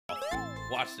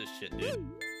Watch this shit, dude.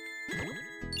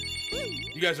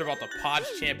 You guys are about to podge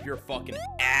champ your fucking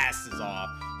asses off.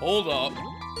 Hold up.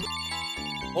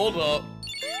 Hold up.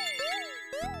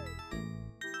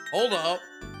 Hold up.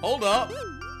 Hold up.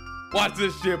 Watch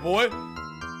this shit, boy.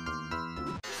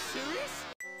 Serious?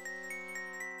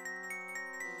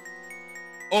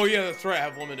 Oh yeah, that's right. I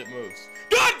have limited moves.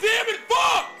 God damn it!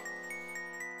 Fuck!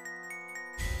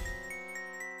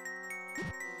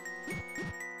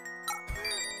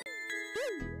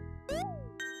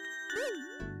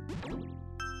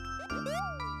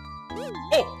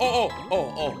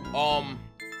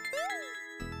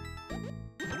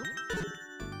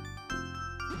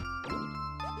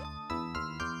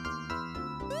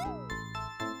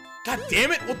 God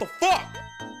damn it, what the fuck?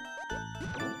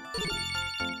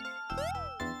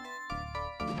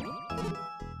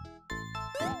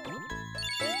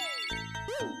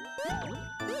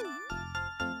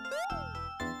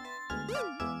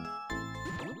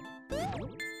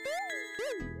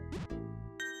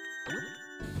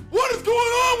 What is going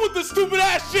on with this stupid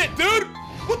ass shit, dude?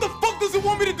 What the fuck does it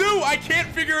want me to do? I can't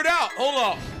figure it out. Hold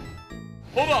up.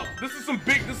 Hold up. This is some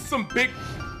big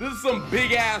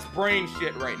ass brain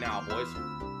shit right now, boys.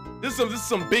 This is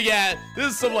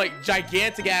some like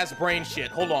gigantic ass brain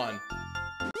shit. Hold on.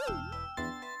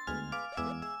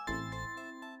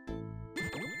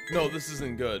 No, this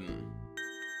isn't good.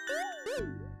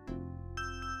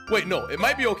 Wait, no, it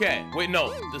might be okay. Wait,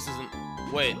 no, this isn't.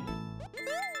 Wait.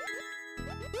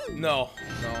 No.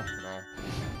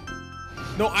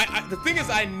 No, the thing is,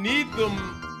 I need them.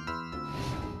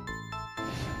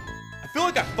 I feel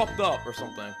like I fucked up or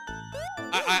something.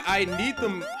 I need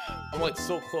them. I'm like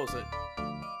so close.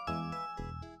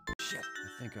 Shit, I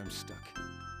think I'm stuck.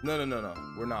 No.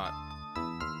 We're not.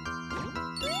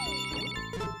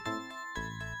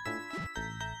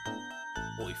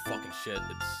 Holy fucking shit.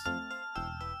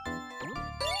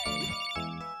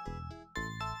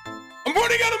 I'm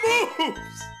running out of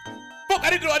moves! Fuck, I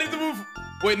need to move.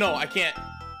 Wait, no, I can't.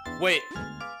 Wait.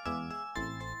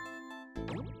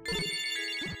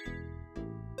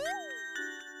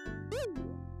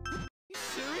 You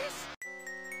serious?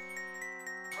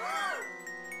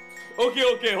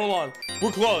 Okay, hold on.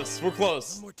 We're close. One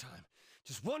more time.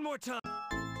 Just one more time.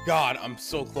 God, I'm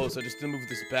so close. I just didn't move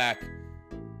this back.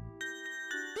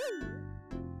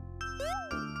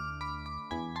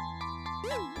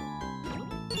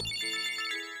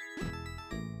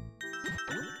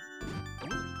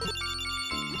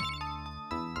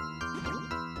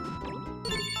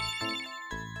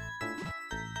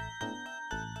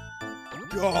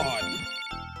 God.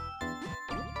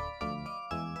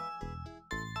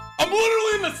 I'm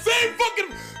literally in the same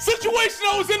fucking situation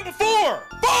I was in before.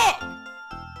 Fuck!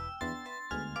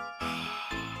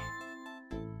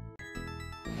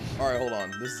 Alright, hold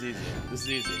on. This is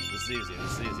easy.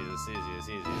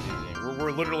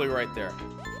 We're literally right there.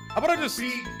 How about I just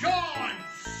Be gone,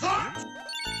 son!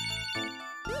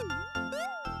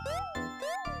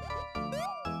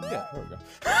 Yeah, there we go.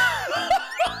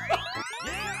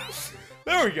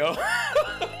 There we go.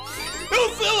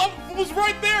 It was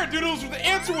right there, dude. The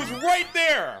answer was right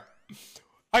there.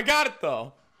 I got it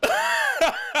though.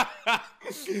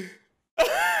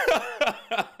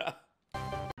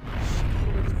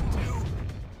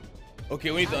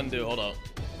 Okay, we need to undo. Hold up.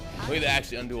 We need to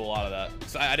actually undo a lot of that.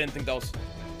 So I didn't think that was.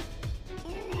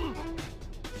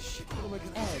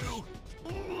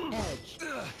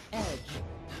 Edge.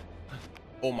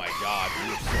 Oh my god.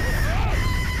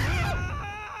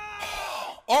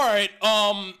 All right.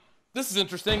 This is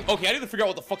interesting. Okay, I need to figure out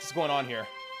what the fuck is going on here.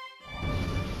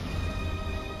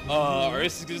 Or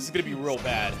this is gonna be real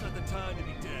bad. It's not the time to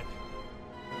be dead.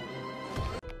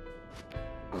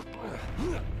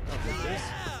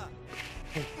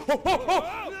 No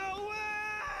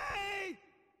way!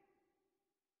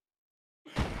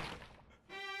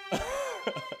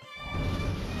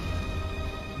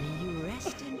 May you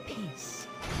rest in peace.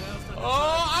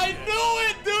 Oh, I knew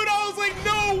it, dude! I was like,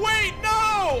 no, wait,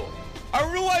 no! I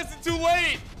realized it too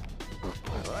late.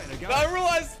 I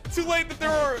realized too late that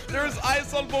there's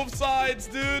ice on both sides,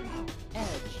 dude.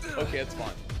 Okay, it's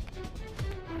fine.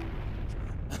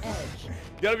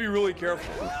 You gotta be really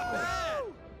careful.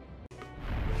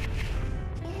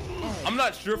 I'm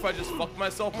not sure if I just fucked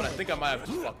myself, but I think I might have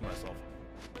just fucked myself.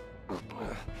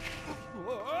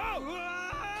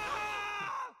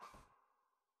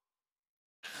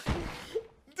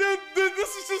 Dude, this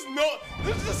is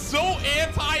just so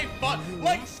anti-fun.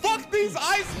 Like, fuck these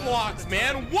ice blocks,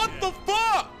 man. What the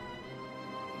fuck?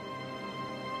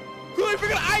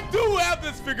 I do have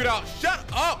this figured out. Shut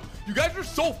up. You guys are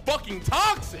so fucking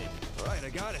toxic. All right, I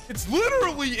got it. It's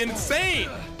literally insane.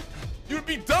 You'd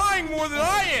be dying more than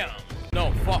I am.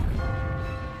 No, fuck.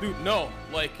 Dude, no.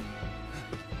 Like,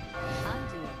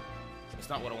 Undo. that's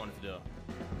not what I wanted to do.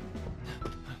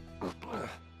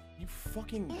 You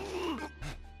fucking...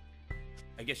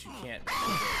 I guess you can't.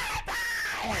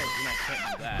 You're not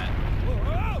can't do that.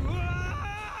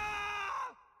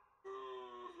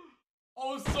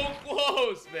 Oh, so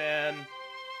close, man.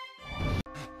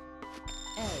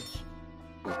 Edge.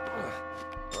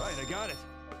 Alright, I got it.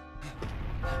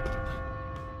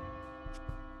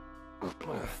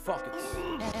 Oh, fuck, it's...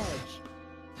 Edge.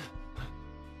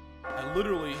 I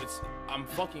literally, I'm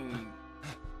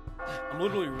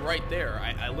literally right there.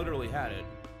 I literally had it.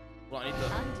 Well, I need to...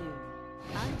 Undo.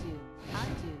 Undo.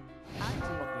 Undo.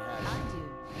 Undo.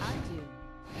 Undo.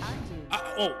 Undo. Undo.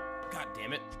 Oh, god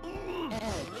damn it. Edge.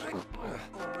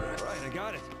 Alright, I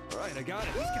got it. Alright, I got it.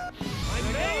 I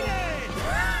made it!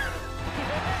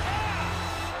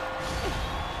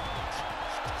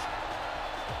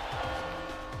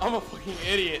 I'm a fucking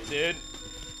idiot, dude.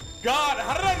 God,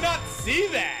 how did I not see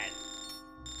that?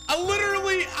 I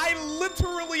literally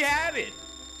had it.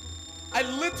 I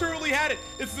literally had it.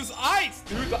 It's this ice,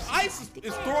 dude. The ice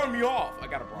is throwing me off. I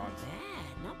got a bronze.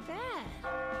 Bad. Not bad.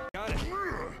 Got it.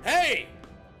 Hey!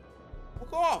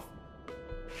 Fuck off.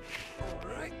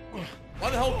 Alright. Why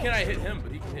the hell can't I hit him,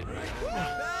 but he can hit me?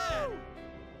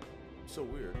 So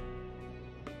weird.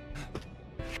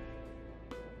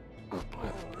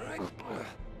 Alright.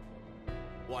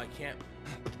 Well, I can't.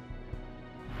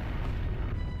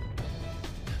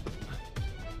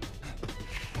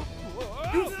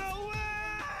 No way!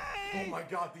 Oh my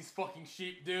god, these fucking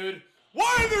sheep, dude.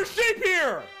 Why are there sheep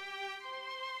here?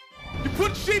 You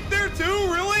put sheep there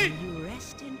too, really? You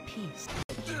rest in peace.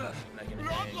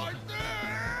 Not like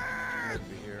that!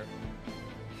 Over here.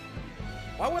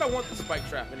 Why would I want the spike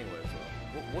trap anyways,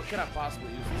 though? What can I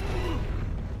possibly use this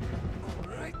for?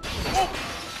 Alright. Oh!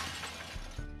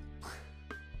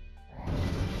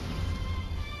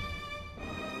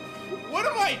 What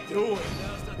am I doing?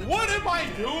 What am I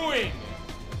doing?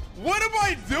 What am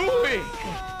I doing?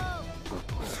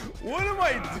 What am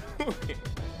I doing?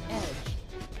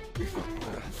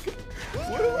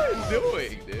 What am I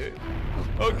doing, dude?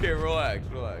 Okay, relax,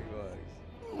 relax, relax.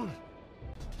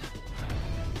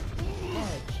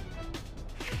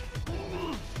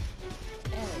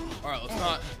 All right, let's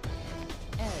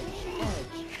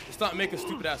not make a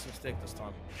stupid ass mistake this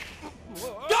time.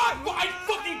 God, I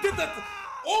fucking did that.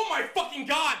 Oh my fucking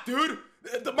god, dude.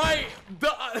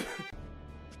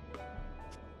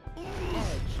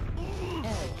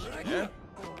 Yeah.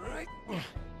 Alright.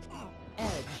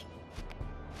 Edge.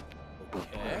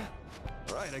 Okay.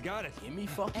 Alright, I got it. Give me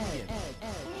fucking in.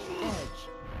 Edge.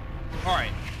 All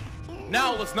right.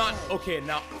 Now let's not. Okay,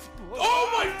 now. Oh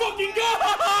my fucking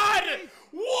god!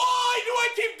 Why do I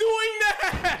keep doing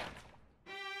that?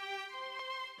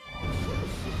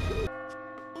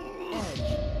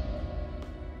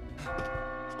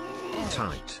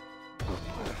 Tight.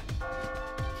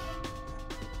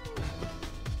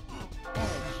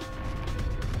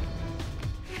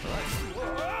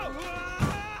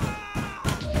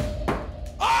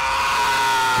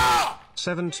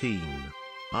 17.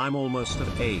 I'm almost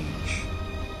of age.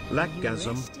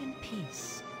 Lacgasm. Rest in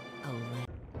peace.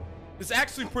 It's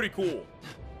actually pretty cool,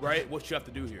 right? What you have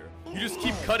to do here. You just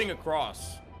keep cutting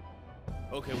across.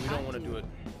 Okay, we don't want to do it.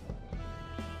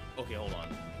 Okay, hold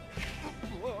on.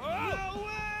 No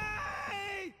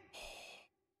way!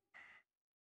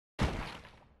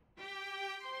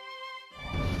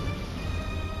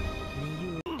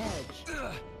 Edge.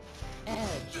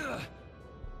 Edge.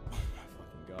 Oh my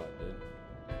fucking god, dude.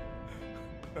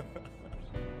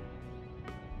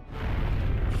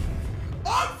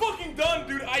 I'm fucking done,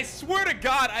 dude. I swear to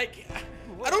God, I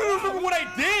don't even remember what I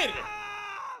did.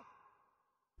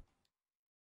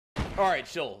 All right,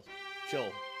 chill,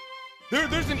 chill.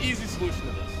 There's an easy solution to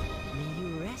this. May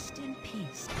you rest in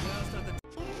peace.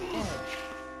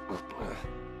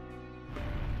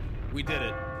 We did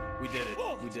it. We did it.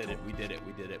 We did it. We did it.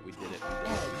 We did it. We did it. We did it.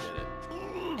 We did it.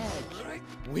 Alright.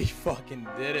 We fucking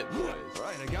did it, boys.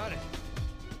 Alright, I got it.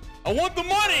 I want the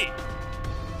money,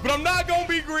 but I'm not gonna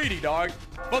be greedy, dog.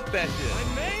 Fuck that shit. I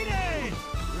made it!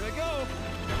 Here I go.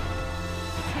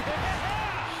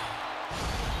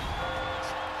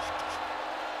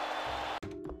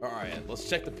 All right, let's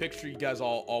check the picture you guys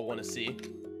all want to see.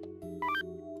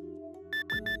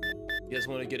 You guys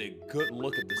want to get a good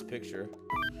look at this picture.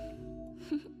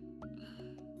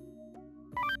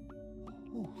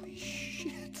 Holy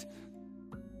shit.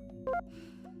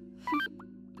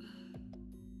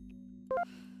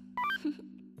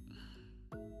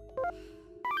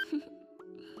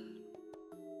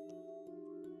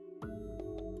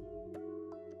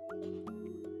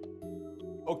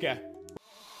 Okay.